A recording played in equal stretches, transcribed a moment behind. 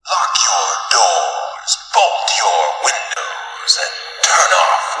windows and turn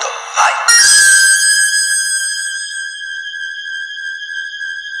off the lights.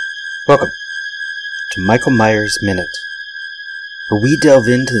 Welcome to Michael Myers Minute, where we delve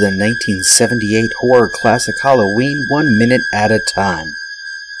into the 1978 horror classic Halloween 1 minute at a time.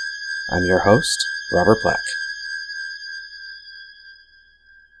 I'm your host, Robert Black.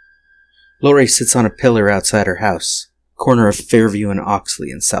 Lori sits on a pillar outside her house, corner of Fairview and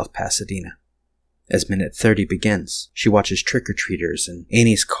Oxley in South Pasadena. As minute 30 begins, she watches trick-or-treaters and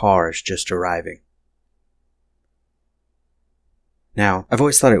Annie's car is just arriving. Now, I've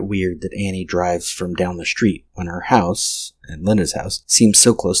always thought it weird that Annie drives from down the street when her house, and Linda's house, seems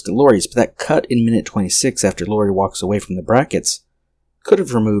so close to Lori's, but that cut in minute 26 after Lori walks away from the brackets could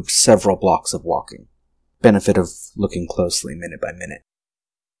have removed several blocks of walking. Benefit of looking closely minute by minute.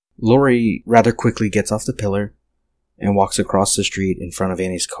 Lori rather quickly gets off the pillar and walks across the street in front of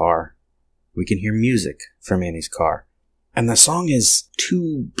Annie's car. We can hear music from Annie's car. And the song is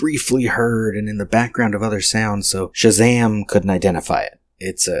too briefly heard and in the background of other sounds, so Shazam couldn't identify it.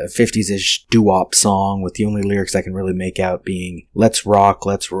 It's a 50s-ish doo-wop song with the only lyrics I can really make out being, "Let's rock,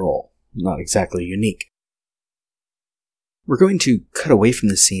 let's roll." Not exactly unique. We're going to cut away from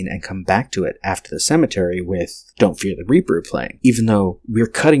the scene and come back to it after the cemetery with Don't Fear the Reaper playing, even though we're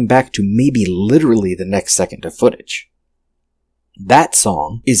cutting back to maybe literally the next second of footage. That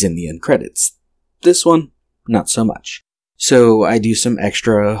song is in the end credits. This one, not so much. So I do some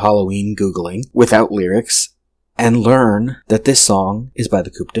extra Halloween Googling without lyrics and learn that this song is by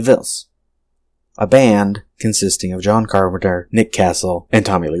the Coupe de Villes, a band consisting of John Carpenter, Nick Castle, and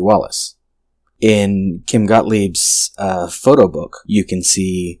Tommy Lee Wallace. In Kim Gottlieb's photo book, you can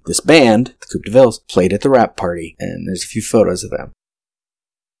see this band, the Coupe de Villes, played at the rap party, and there's a few photos of them.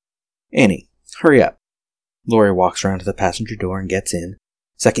 Annie, hurry up. Lori walks around to the passenger door and gets in.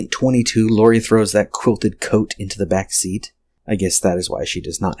 Second 22, Lori throws that quilted coat into the back seat. I guess that is why she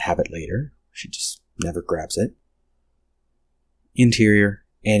does not have it later. She just never grabs it. Interior,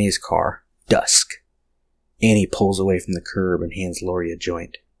 Annie's car. Dusk. Annie pulls away from the curb and hands Lori a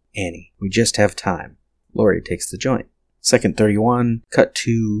joint. Annie, we just have time. Lori takes the joint. Second 31, cut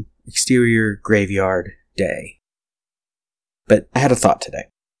to exterior, graveyard, day. But I had a thought today.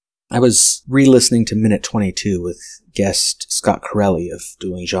 I was re-listening to Minute 22 with guest Scott Corelli of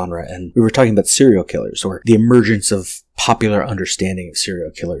Dueling Genre, and we were talking about serial killers, or the emergence of popular understanding of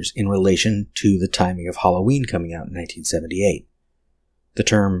serial killers in relation to the timing of Halloween coming out in 1978. The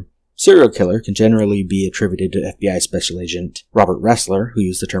term serial killer can generally be attributed to FBI Special Agent Robert Ressler, who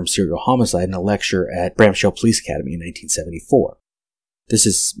used the term serial homicide in a lecture at Bramshill Police Academy in 1974. This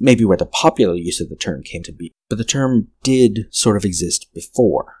is maybe where the popular use of the term came to be, but the term did sort of exist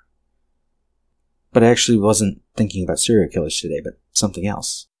before. But I actually wasn't thinking about serial killers today, but something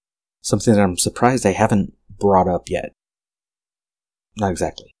else. Something that I'm surprised I haven't brought up yet. Not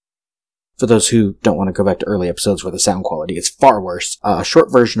exactly. For those who don't want to go back to early episodes where the sound quality is far worse, a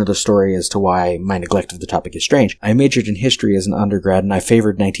short version of the story as to why my neglect of the topic is strange. I majored in history as an undergrad, and I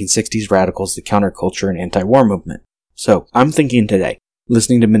favored 1960s radicals, the counterculture, and anti-war movement. So, I'm thinking today,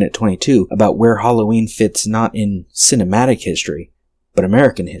 listening to Minute 22, about where Halloween fits not in cinematic history, but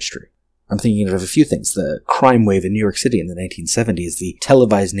American history. I'm thinking of a few things. The crime wave in New York City in the 1970s, the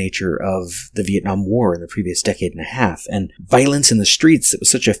televised nature of the Vietnam War in the previous decade and a half, and violence in the streets that was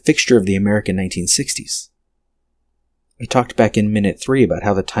such a fixture of the American 1960s. I talked back in Minute 3 about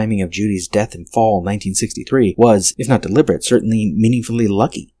how the timing of Judy's death in fall 1963 was, if not deliberate, certainly meaningfully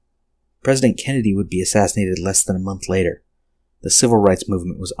lucky. President Kennedy would be assassinated less than a month later. The civil rights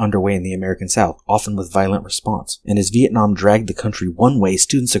movement was underway in the American South, often with violent response, and as Vietnam dragged the country one way,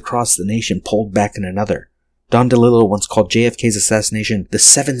 students across the nation pulled back in another. Don DeLillo once called JFK's assassination the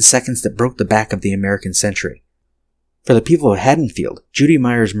 7 seconds that broke the back of the American century. For the people of Haddonfield, Judy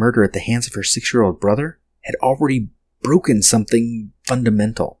Myers' murder at the hands of her 6-year-old brother had already broken something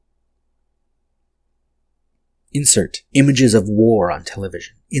fundamental. Insert images of war on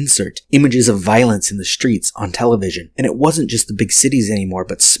television. Insert images of violence in the streets on television. And it wasn't just the big cities anymore,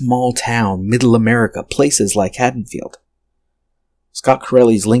 but small town, middle America, places like Haddonfield. Scott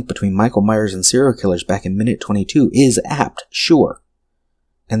Corelli's link between Michael Myers and serial killers back in Minute 22 is apt, sure.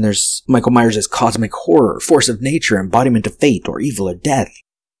 And there's Michael Myers as cosmic horror, force of nature, embodiment of fate, or evil or death.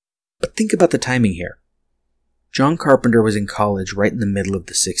 But think about the timing here. John Carpenter was in college right in the middle of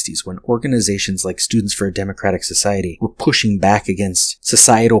the 60s when organizations like Students for a Democratic Society were pushing back against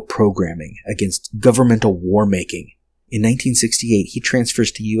societal programming, against governmental war-making. In 1968, he transfers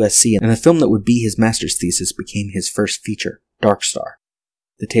to USC, and the film that would be his master's thesis became his first feature, Dark Star.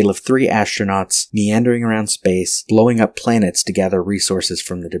 The tale of 3 astronauts meandering around space, blowing up planets to gather resources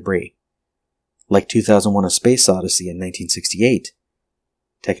from the debris. Like 2001: A Space Odyssey in 1968,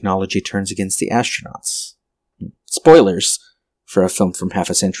 technology turns against the astronauts. Spoilers for a film from half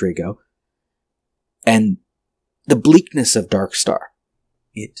a century ago. And the bleakness of Dark Star.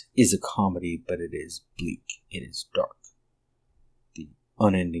 It is a comedy, but it is bleak. It is dark. The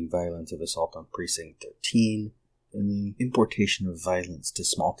unending violence of assault on Precinct 13, and the importation of violence to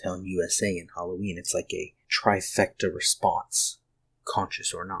small-town USA in Halloween. It's like a trifecta response,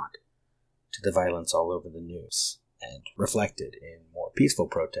 conscious or not, to the violence all over the news, and reflected in more peaceful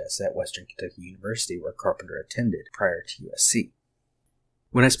protests at Western Kentucky University, where Carpenter attended prior to USC.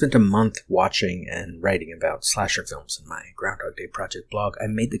 When I spent a month watching and writing about slasher films in my Groundhog Day Project blog, I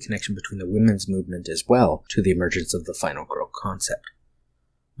made the connection between the women's movement as well to the emergence of the final girl concept.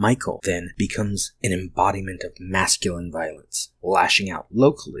 Michael then becomes an embodiment of masculine violence, lashing out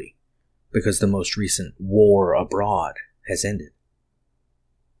locally because the most recent war abroad has ended.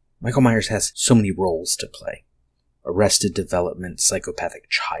 Michael Myers has so many roles to play. Arrested development psychopathic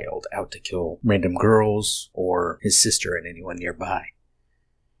child out to kill random girls or his sister and anyone nearby.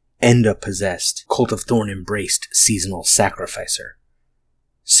 Enda-possessed, Cult of Thorn embraced seasonal sacrificer.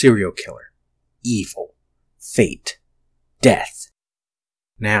 Serial killer. Evil. Fate. Death.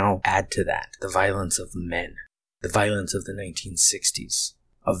 Now add to that the violence of men. The violence of the 1960s.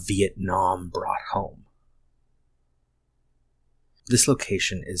 Of Vietnam brought home. This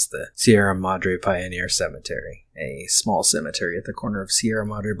location is the Sierra Madre Pioneer Cemetery, a small cemetery at the corner of Sierra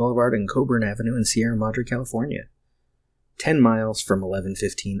Madre Boulevard and Coburn Avenue in Sierra Madre, California. 10 miles from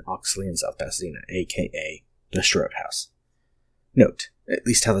 1115 Oxley in South Pasadena, aka the Strode House. Note, at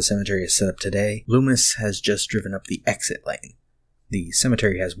least how the cemetery is set up today, Loomis has just driven up the exit lane. The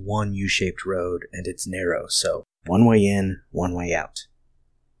cemetery has one U-shaped road and it's narrow, so one way in, one way out.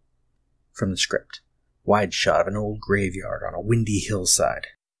 From the script. Wide shot of an old graveyard on a windy hillside.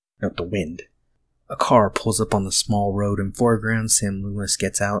 Note the wind. A car pulls up on the small road in foreground. Sam Loomis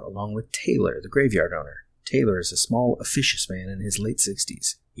gets out along with Taylor, the graveyard owner. Taylor is a small, officious man in his late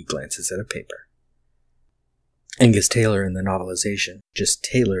 60s. He glances at a paper. Angus Taylor in the novelization, just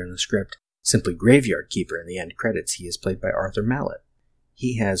Taylor in the script, simply graveyard keeper in the end credits. He is played by Arthur Mallet.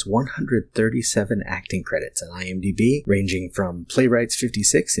 He has 137 acting credits on IMDb, ranging from Playwrights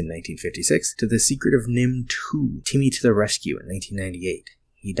 56 in 1956 to The Secret of NIMH 2, Timmy to the Rescue in 1998.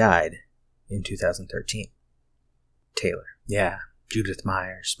 He died in 2013. Taylor. Yeah, Judith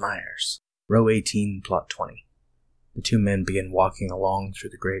Myers. Row 18, plot 20. The two men begin walking along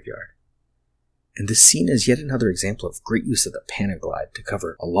through the graveyard. And this scene is yet another example of great use of the Panaglide to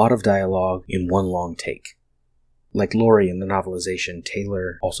cover a lot of dialogue in one long take. Like Laurie in the novelization,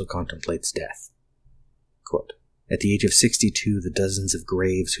 Taylor also contemplates death. Quote, at the age of 62, the dozens of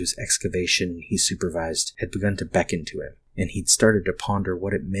graves whose excavation he supervised had begun to beckon to him, and he'd started to ponder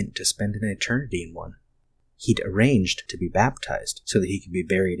what it meant to spend an eternity in one. He'd arranged to be baptized so that he could be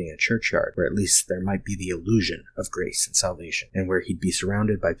buried in a churchyard where at least there might be the illusion of grace and salvation, and where he'd be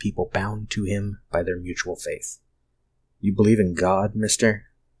surrounded by people bound to him by their mutual faith. You believe in God, mister?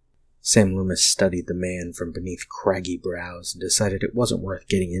 Sam Loomis studied the man from beneath craggy brows and decided it wasn't worth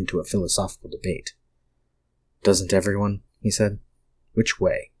getting into a philosophical debate. Doesn't everyone? He said. Which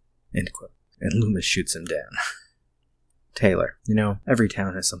way? End quote. And Loomis shoots him down. Taylor, every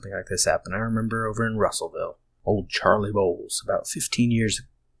town has something like this happen. I remember over in Russellville, old Charlie Bowles, about 15 years ago.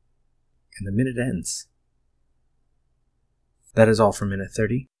 And the minute ends. That is all for Minute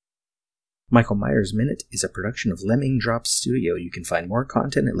 30. Michael Myers Minute is a production of Lemming Drops Studio. You can find more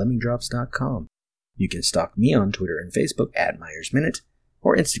content at lemmingdrops.com. You can stalk me on Twitter and Facebook at Myers Minute,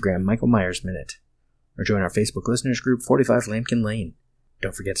 or Instagram Michael Myers Minute, or join our Facebook listeners group 45 Lambkin Lane.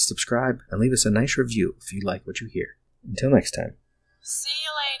 Don't forget to subscribe and leave us a nice review if you like what you hear. Until next time. See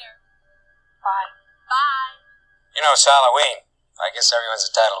you later. Bye. Bye. It's Halloween. I guess everyone's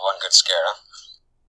entitled to one good scare, huh?